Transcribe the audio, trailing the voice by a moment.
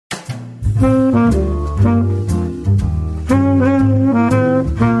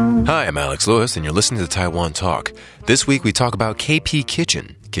Alex Lewis, and you're listening to Taiwan Talk. This week we talk about KP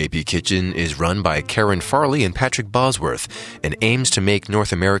Kitchen. KP Kitchen is run by Karen Farley and Patrick Bosworth and aims to make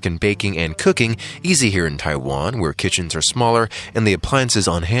North American baking and cooking easy here in Taiwan, where kitchens are smaller and the appliances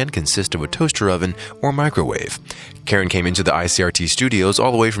on hand consist of a toaster oven or microwave. Karen came into the ICRT studios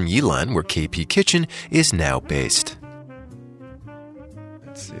all the way from Yilan, where KP Kitchen is now based.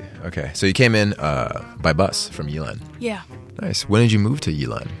 Let's see. Okay, so you came in by bus from Yilan. Yeah. Nice. When did you move to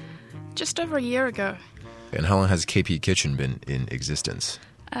Yilan? Just over a year ago. And how long has KP Kitchen been in existence?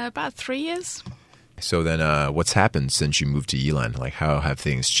 About 3 years. So then what's happened since you moved to Yilan? Like, how have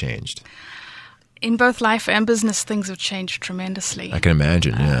things changed? In both life and business, things have changed tremendously. I can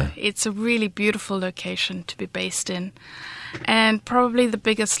imagine, yeah. It's a really beautiful location to be based in. And probably the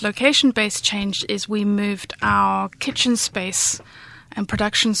biggest location-based change is we moved our kitchen space and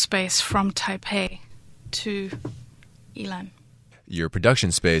production space from Taipei to Yilan. Your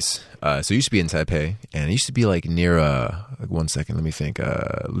production space, so it used to be in Taipei, and it used to be like near, one second, let me think,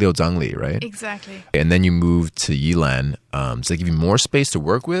 Liuzangli, right? Exactly. And then you moved to Yilan. Does that give you more space to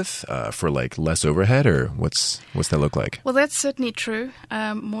work with for like less overhead, or what's that look like? Well, that's certainly true.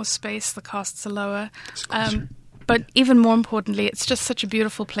 More space, the costs are lower. But even more importantly, it's just such a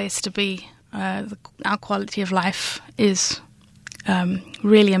beautiful place to be. Our quality of life is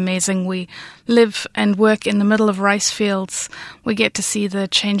really amazing. We live and work in the middle of rice fields. We get to see the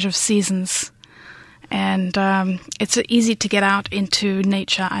change of seasons. And it's easy to get out into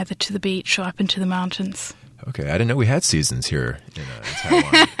nature, either to the beach or up into the mountains. Okay, I didn't know we had seasons here in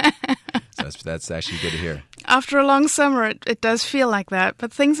Taiwan. So that's actually good to hear. After a long summer, it does feel like that,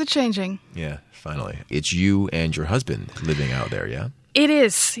 but things are changing. Yeah, finally. It's you and your husband living out there, yeah? It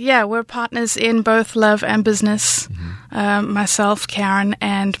is, yeah. We're partners in both love and business. Mm-hmm. Myself, Karen,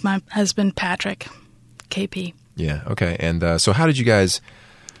 and my husband, Patrick, KP. Yeah, okay. And so how did you guys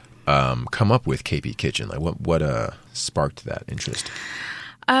come up with KP Kitchen? Like, what sparked that interest?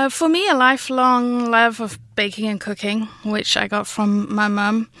 For me, a lifelong love of baking and cooking, which I got from my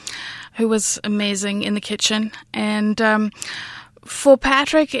mum, who was amazing in the kitchen. And for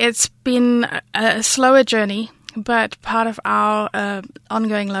Patrick, it's been a slower journey. But part of our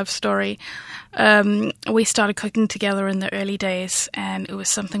ongoing love story, we started cooking together in the early days, and it was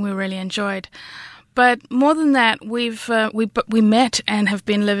something we really enjoyed. But more than that, we met and have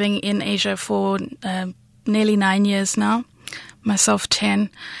been living in Asia for nearly 9 years now, myself 10.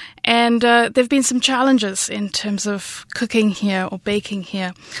 And there have been some challenges in terms of cooking here or baking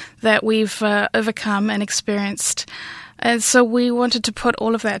here that we've overcome and experienced. And so we wanted to put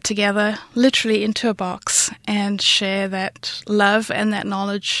all of that together, literally into a box, and share that love and that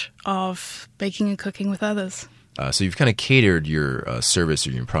knowledge of baking and cooking with others. So you've kind of catered your service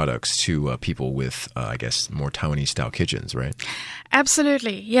or your products to people with, I guess, more Taiwanese-style kitchens, right?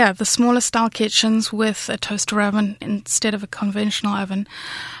 Absolutely, yeah. The smaller style kitchens with a toaster oven instead of a conventional oven.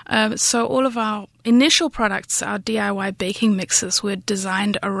 So all of our initial products, our DIY baking mixes, were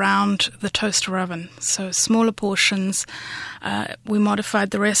designed around the toaster oven. So smaller portions. We modified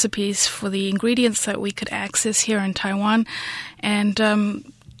the recipes for the ingredients that we could access here in Taiwan, and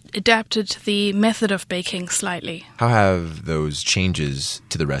adapted the method of baking slightly. How have those changes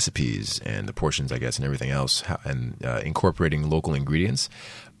to the recipes and the portions, I guess, and everything else, and incorporating local ingredients,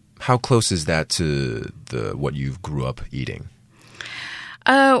 how close is that to what you grew up eating?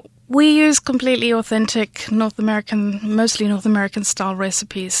 We use completely authentic mostly North American style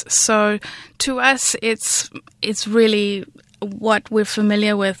recipes. So to us, it's really what we're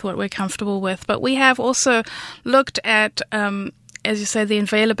familiar with, what we're comfortable with. But we have also looked at as you say, the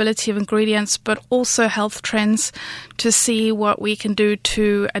availability of ingredients, but also health trends to see what we can do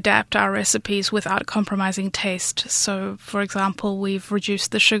to adapt our recipes without compromising taste. So, for example, we've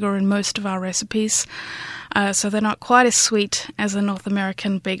reduced the sugar in most of our recipes, so they're not quite as sweet as a North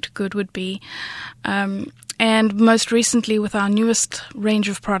American baked good would be. And most recently, with our newest range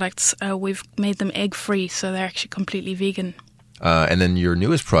of products, we've made them egg-free, so they're actually completely vegan. And then your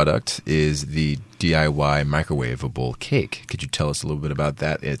newest product is the DIY microwavable cake. Could you tell us a little bit about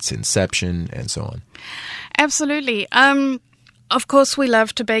that, its inception, and so on? Absolutely. Of course, we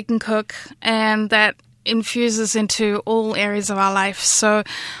love to bake and cook, and that infuses into all areas of our life. So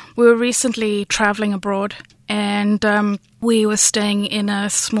we were recently traveling abroad, and we were staying in a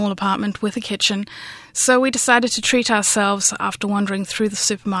small apartment with a kitchen. So we decided to treat ourselves after wandering through the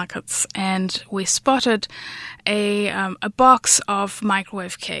supermarkets, and we spotted a box of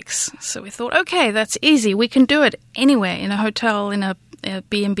microwave cakes. So we thought, okay, that's easy. We can do it anywhere, in a hotel, in a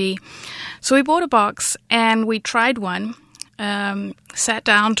B&B. So we bought a box, and we tried one, sat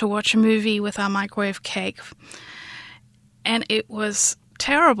down to watch a movie with our microwave cake, and it was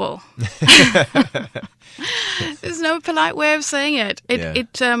terrible. There's no polite way of saying it.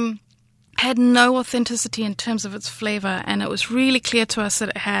 It had no authenticity in terms of its flavor, and it was really clear to us that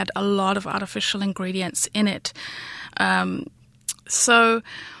it had a lot of artificial ingredients in it. So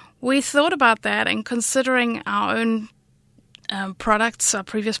we thought about that, and considering our own products, our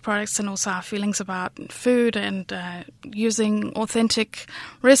previous products, and also our feelings about food and using authentic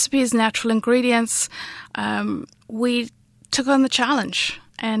recipes, natural ingredients, we took on the challenge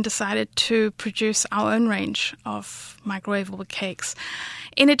and decided to produce our own range of microwavable cakes.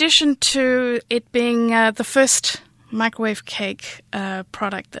 In addition to it being the first microwave cake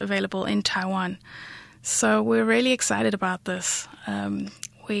product available in Taiwan. So we're really excited about this.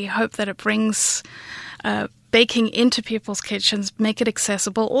 We hope that it brings baking into people's kitchens, make it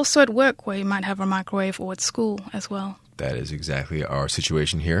accessible, also at work where you might have a microwave, or at school as well. That is exactly our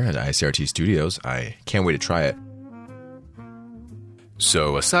situation here at ICRT Studios. I can't wait to try it.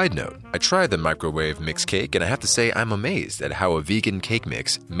 So, a side note, I tried the microwave mix cake, and I have to say I'm amazed at how a vegan cake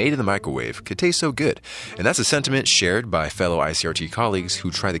mix made in the microwave could taste so good. And that's a sentiment shared by fellow ICRT colleagues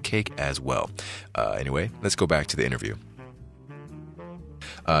who try the cake as well. Anyway, let's go back to the interview.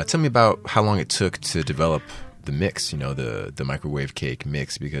 Tell me about how long it took to develop the mix, the microwave cake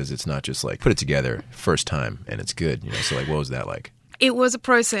mix, because it's not just like put it together first time and it's good, so like what was that like? It was a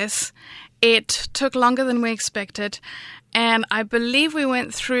process. It took longer than we expected, and I believe we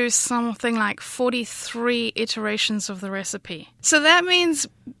went through something like 43 iterations of the recipe. So that means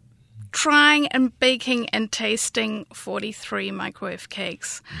trying and baking and tasting 43 microwave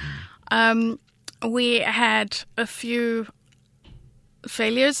cakes. We had a few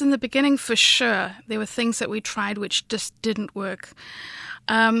failures in the beginning, for sure. There were things that we tried which just didn't work.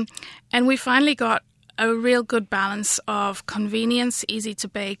 And we finally got a real good balance of convenience, easy to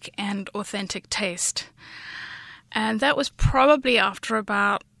bake, and authentic taste. And that was probably after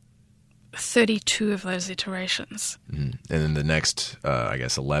about 32 of those iterations. And then the next,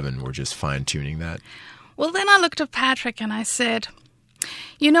 11 were just fine-tuning that? Well, then I looked at Patrick and I said,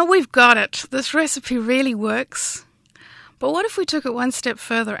 we've got it. This recipe really works. But what if we took it one step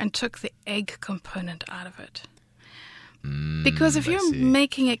further and took the egg component out of it? Because if you're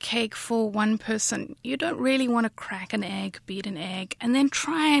making a cake for one person, you don't really want to crack an egg, beat an egg, and then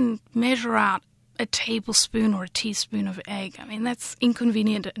try and measure out a tablespoon or a teaspoon of egg. I mean, that's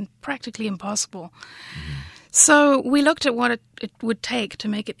inconvenient and practically impossible. So we looked at what it would take to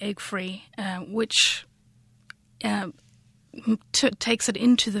make it egg-free, which takes it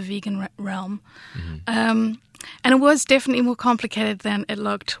into the vegan realm. And it was definitely more complicated than it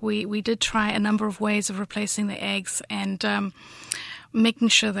looked. We did try a number of ways of replacing the eggs and making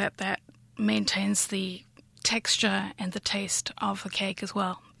sure that maintains the texture and the taste of the cake as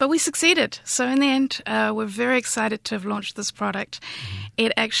well. But we succeeded. So in the end, we're very excited to have launched this product.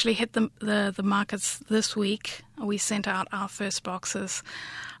 It actually hit the markets this week. We sent out our first boxes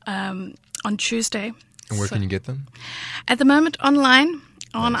on Tuesday. And where can you get them? At the moment, online.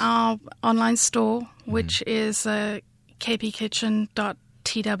 On our online store, which is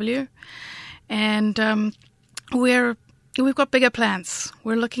kpkitchen.tw, and we've got bigger plans.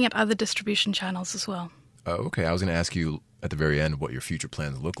 We're looking at other distribution channels as well. Okay, I was going to ask you at the very end what your future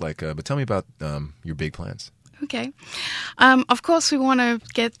plans look like, but tell me about your big plans. Okay. Of course, we want to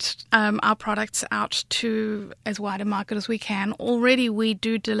get our products out to as wide a market as we can. Already, we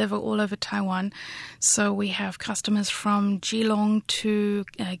do deliver all over Taiwan. So we have customers from Geelong to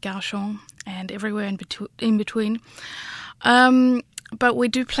Kaohsiung and everywhere in between. But we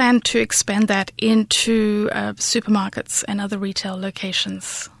do plan to expand that into supermarkets and other retail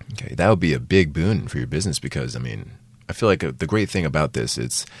locations. Okay, that would be a big boon for your business because, I feel like the great thing about this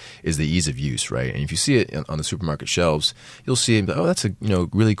is the ease of use, right? And if you see it on the supermarket shelves, you'll see it, that's a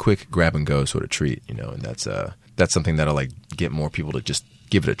really quick grab and go sort of treat, and that's something that'll get more people to just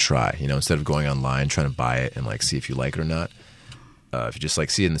give it a try, instead of going online trying to buy it and see if you like it or not. If you just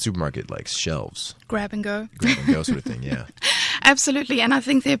see it in the supermarket shelves, grab and go sort of thing, yeah. Absolutely, and I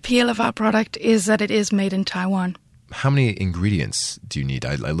think the appeal of our product is that it is made in Taiwan. How many ingredients do you need?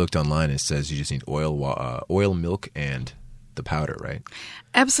 I looked online. It says you just need oil, milk, and the powder, right?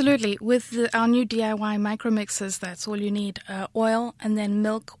 Absolutely. With our new DIY micro mixers, that's all you need: oil, and then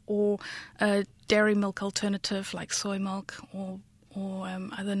milk or a dairy milk alternative like soy milk or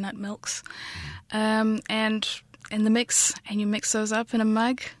other nut milks, and in the mix. And you mix those up in a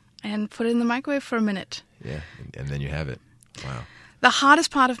mug and put it in the microwave for a minute. Yeah, and then you have it. Wow. The hardest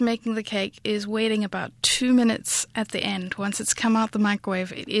part of making the cake is waiting about 2 minutes at the end. Once it's come out the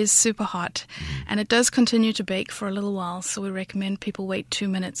microwave, it is super hot, and it does continue to bake for a little while, so we recommend people wait 2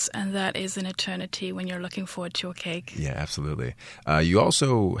 minutes, and that is an eternity when you're looking forward to your cake. Yeah, absolutely. You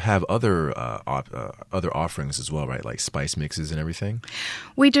also have other offerings as well, right? Like spice mixes and everything?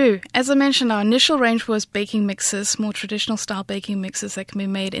 We do. As I mentioned, our initial range was baking mixes, more traditional style baking mixes that can be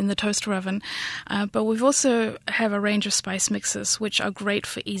made in the toaster oven, but we've also have a range of spice mixes, which are great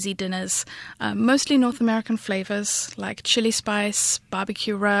for easy dinners. Mostly North American flavors like chili spice,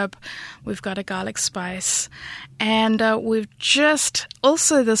 barbecue rub. We've got a garlic spice. And we've just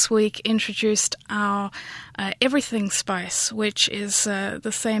also this week introduced our everything spice, which is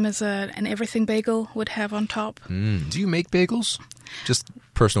the same as an everything bagel would have on top. Do you make bagels? Just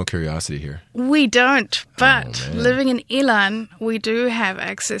personal curiosity here. We don't, but living in Ilan, we do have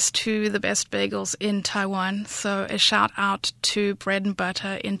access to the best bagels in Taiwan. So a shout out to Bread and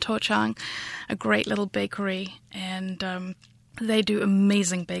Butter in Tochang, a great little bakery, and they do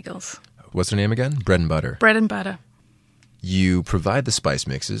amazing bagels. What's their name again? Bread and Butter. Bread and Butter. You provide the spice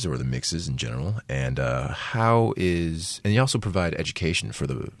mixes or the mixes in general, and and you also provide education for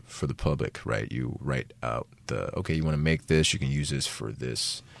the public, right? You write out you want to make this, you can use this for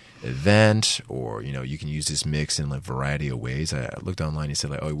this event, or you can use this mix in a variety of ways. I looked online, you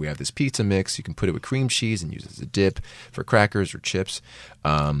said we have this pizza mix, you can put it with cream cheese and use it as a dip for crackers or chips.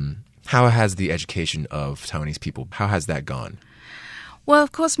 How has the education of Taiwanese people, how has that gone? Well,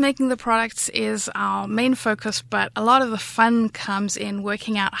 of course, making the products is our main focus, but a lot of the fun comes in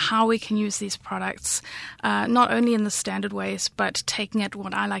working out how we can use these products, not only in the standard ways, but taking it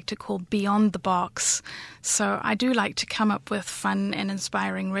what I like to call beyond the box. So I do like to come up with fun and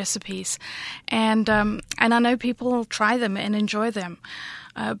inspiring recipes, and I know people try them and enjoy them.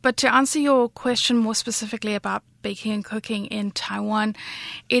 But to answer your question more specifically about baking and cooking in Taiwan,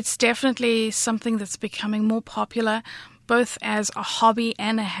 it's definitely something that's becoming more popular, both as a hobby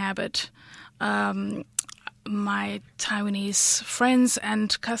and a habit. My Taiwanese friends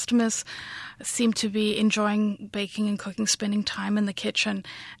and customers seem to be enjoying baking and cooking, spending time in the kitchen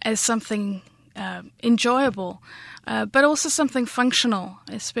as something enjoyable, but also something functional,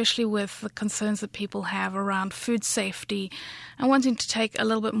 especially with the concerns that people have around food safety and wanting to take a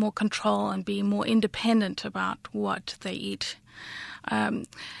little bit more control and be more independent about what they eat.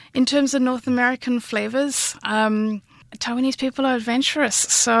 In terms of North American flavors, Taiwanese people are adventurous,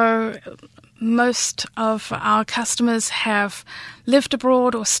 so most of our customers have lived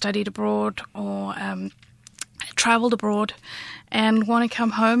abroad or studied abroad or traveled abroad and want to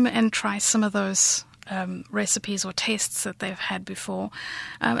come home and try some of those recipes or tastes that they've had before,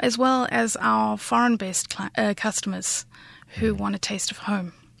 as well as our foreign-based customers who want a taste of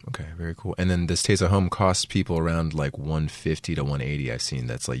home. Okay, very cool. And then this taste of home costs people around like $150 to $180. I've seen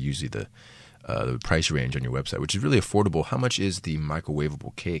that's like usually the price range on your website, which is really affordable. How much is the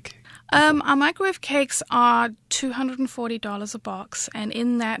microwavable cake? Our microwave cakes are $240 a box, and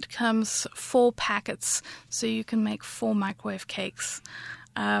in that comes 4 packets, so you can make 4 microwave cakes.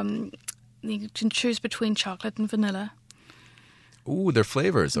 You can choose between chocolate and vanilla. Ooh, they're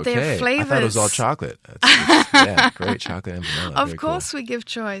flavors. Okay. They're flavors. I thought it was all chocolate. Yeah, great. Chocolate and vanilla. Of course, we give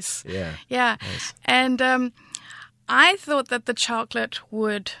choice. Yeah. Nice. And I thought that the chocolate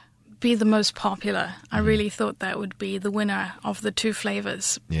would be the most popular. I really thought that would be the winner of the 2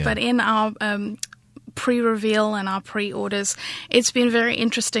 flavors. Yeah. But in our pre-reveal and our pre-orders, it's been very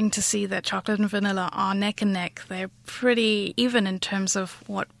interesting to see that chocolate and vanilla are neck and neck. They're pretty even in terms of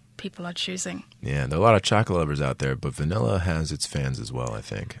what people are choosing. Yeah, there are a lot of chocolate lovers out there, but vanilla has its fans as well, I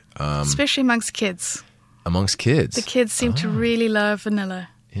think. Especially amongst kids. Amongst kids? The kids seem to really love vanilla.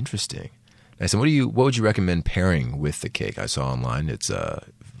 Interesting. Nice. And what would you recommend pairing with the cake? I saw online it's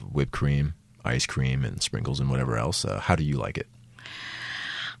whipped cream, ice cream, and sprinkles and whatever else. How do you like it?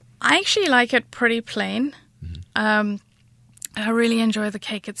 I actually like it pretty plain. I really enjoy the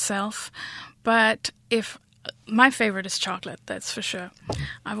cake itself, but my favorite is chocolate, that's for sure.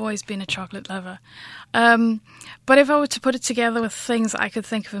 I've always been a chocolate lover. But if I were to put it together with things, I could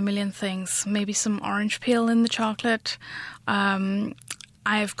think of a million things. Maybe some orange peel in the chocolate. Would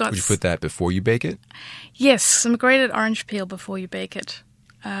you put that before you bake it? Yes, some grated orange peel before you bake it.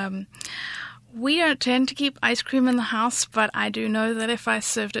 We don't tend to keep ice cream in the house, but I do know that if I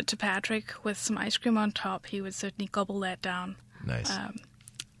served it to Patrick with some ice cream on top, he would certainly gobble that down. Nice.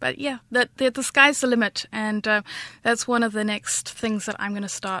 But yeah, the sky's the limit, and that's one of the next things that I'm going to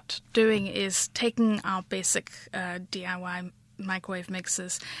start doing is taking our basic DIY microwave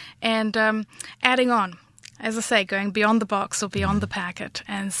mixes and adding on. As I say, going beyond the box or beyond the packet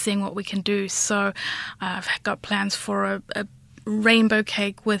and seeing what we can do. So I've got plans for rainbow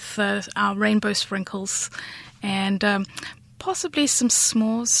cake with our rainbow sprinkles, and possibly some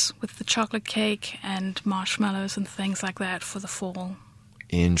s'mores with the chocolate cake and marshmallows and things like that for the fall.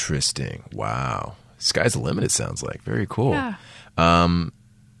 Interesting. Wow. Sky's the limit, it sounds like. Very cool. Yeah.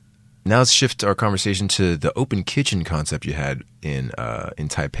 Now let's shift our conversation to the open kitchen concept you had in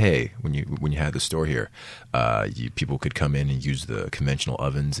Taipei when you had the store here. People could come in and use the conventional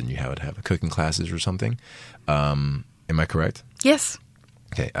ovens, and you would have cooking classes or something. Am I correct? Yes.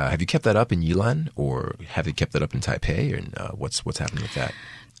 Okay. Have you kept that up in Yilan, or have you kept that up in Taipei? And what's happening with that?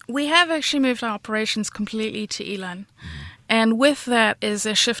 We have actually moved our operations completely to Yilan. And with that is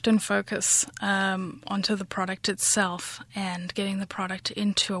a shift in focus onto the product itself and getting the product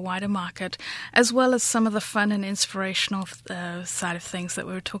into a wider market, as well as some of the fun and inspirational side of things that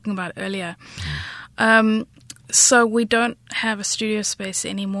we were talking about earlier. So we don't have a studio space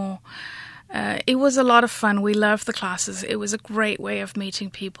anymore. It was a lot of fun. We loved the classes. It was a great way of meeting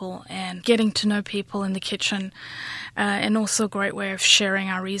people and getting to know people in the kitchen, and also a great way of sharing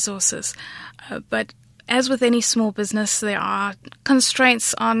our resources. But as with any small business, there are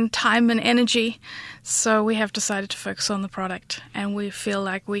constraints on time and energy, so we have decided to focus on the product, and we feel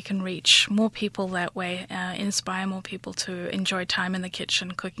like we can reach more people that way, inspire more people to enjoy time in the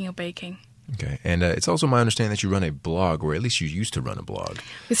kitchen, cooking or baking. Okay, and it's also my understanding that you run a blog, or at least you used to run a blog.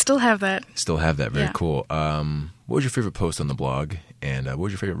 We still have that. Still have that. Very Yeah. cool. What was your favorite post on the blog, and what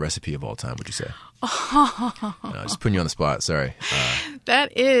was your favorite recipe of all time, would you say? No, just putting you on the spot. Sorry.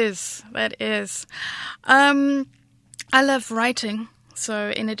 That is. I love writing. So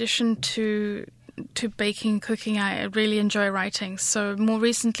in addition to baking, cooking, I really enjoy writing. So more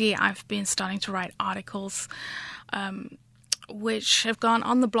recently, I've been starting to write articles, which have gone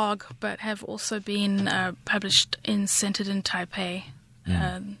on the blog, but have also been published in Centered in Taipei,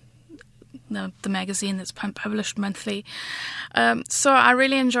 the magazine that's published monthly. So I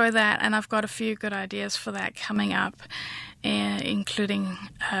really enjoy that, and I've got a few good ideas for that coming up, including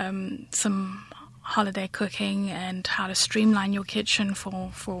some holiday cooking and how to streamline your kitchen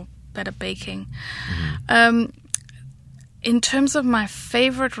for better baking. In terms of my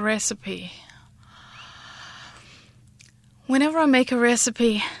favorite recipe, whenever I make a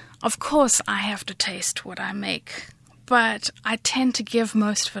recipe, of course I have to taste what I make, but I tend to give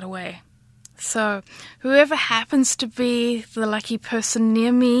most of it away. So whoever happens to be the lucky person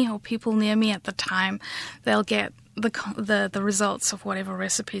near me or people near me at the time, they'll get the results of whatever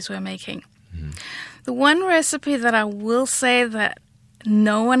recipes we're making. The one recipe that I will say that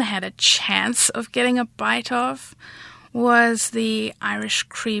no one had a chance of getting a bite of was the Irish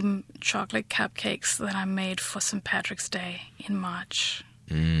cream chocolate cupcakes that I made for St. Patrick's Day in March.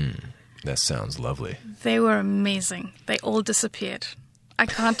 That sounds lovely. They were amazing. They all disappeared. I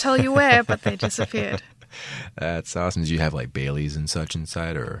can't tell you where, but they disappeared. That's awesome. Did you have like Baileys and such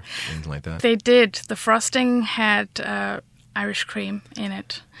inside or anything like that? They did. The frosting had Irish cream in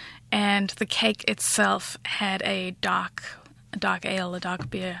it, and the cake itself had a dark ale, a dark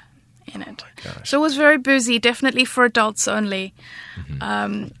beer in it. Gosh. So it was very boozy, definitely for adults only,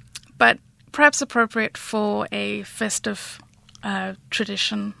 but perhaps appropriate for a festive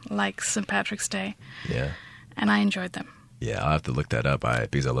tradition like St. Patrick's Day. Yeah. And I enjoyed them. Yeah, I'll have to look that up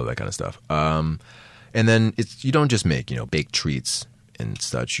because I love that kind of stuff. And then you don't just make, baked treats and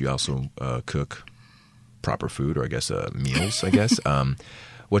such. You also cook proper food, or I guess meals, I guess.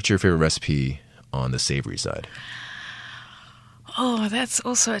 What's your favorite recipe on the savory side? Oh, that's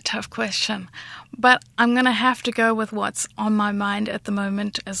also a tough question. But I'm going to have to go with what's on my mind at the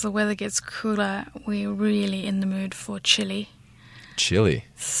moment. As the weather gets cooler, we're really in the mood for chili. Chili.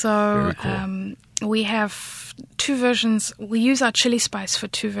 So Very cool. We have two versions. We use our chili spice for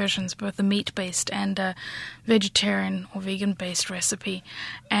two versions, both a meat-based and a vegetarian or vegan-based recipe.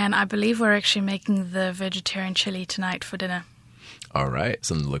 And I believe we're actually making the vegetarian chili tonight for dinner. All right.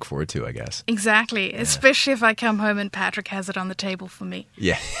 Something to look forward to, I guess. Exactly. Yeah. Especially if I come home and Patrick has it on the table for me.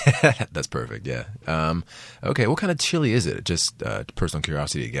 Yeah. That's perfect. Yeah. Okay. What kind of chili is it? Just personal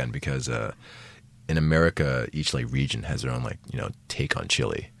curiosity again, because in America, each region has their own take on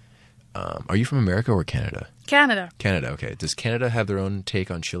chili. Are you from America or Canada? Canada. Canada. Okay. Does Canada have their own take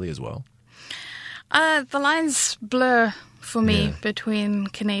on chili as well? The lines blur for me between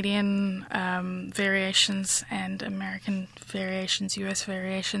Canadian variations and American variations, US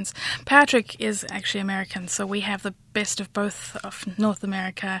variations. Patrick is actually American, so we have the best of both of North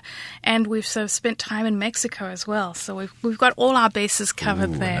America, and we've spent time in Mexico as well. So we've got all our bases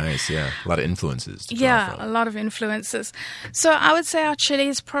covered there. Nice, yeah. A lot of influences to draw from. A lot of influences. So I would say our chili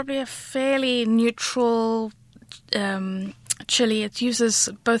is probably a fairly neutral chili. It uses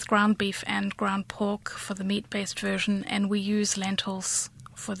both ground beef and ground pork for the meat-based version, and we use lentils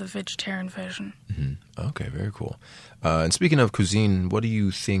for the vegetarian version. Mm-hmm. Okay, very cool. And speaking of cuisine, what do you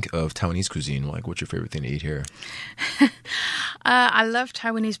think of Taiwanese cuisine? Like, what's your favorite thing to eat here? I love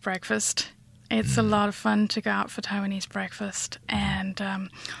Taiwanese breakfast. It's a lot of fun to go out for Taiwanese breakfast. And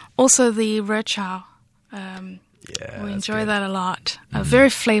also the red chow. We enjoy that a lot. A very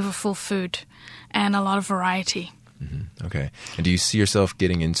flavorful food and a lot of variety. Mm-hmm. Okay. And do you see yourself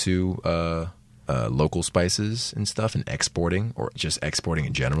getting into local spices and stuff and exporting, or just exporting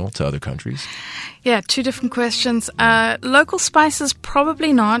in general to other countries? Yeah, two different questions. Local spices,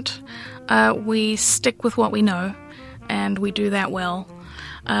 probably not. We stick with what we know, and we do that well.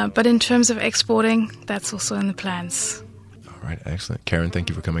 But in terms of exporting, that's also in the plans. All right, excellent. Karen, thank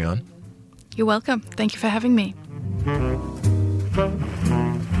you for coming on. You're welcome. Thank you for having me.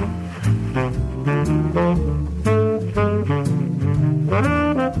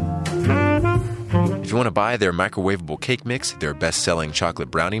 If you want to buy their microwavable cake mix, their best-selling chocolate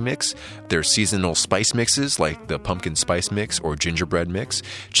brownie mix, their seasonal spice mixes like the pumpkin spice mix or gingerbread mix,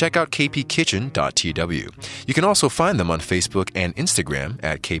 check out kpkitchen.tw. You can also find them on Facebook and Instagram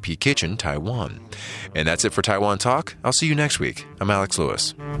at KP Kitchen Taiwan. And that's it for Taiwan Talk. I'll see you next week. I'm Alex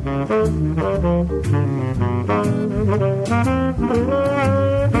Lewis.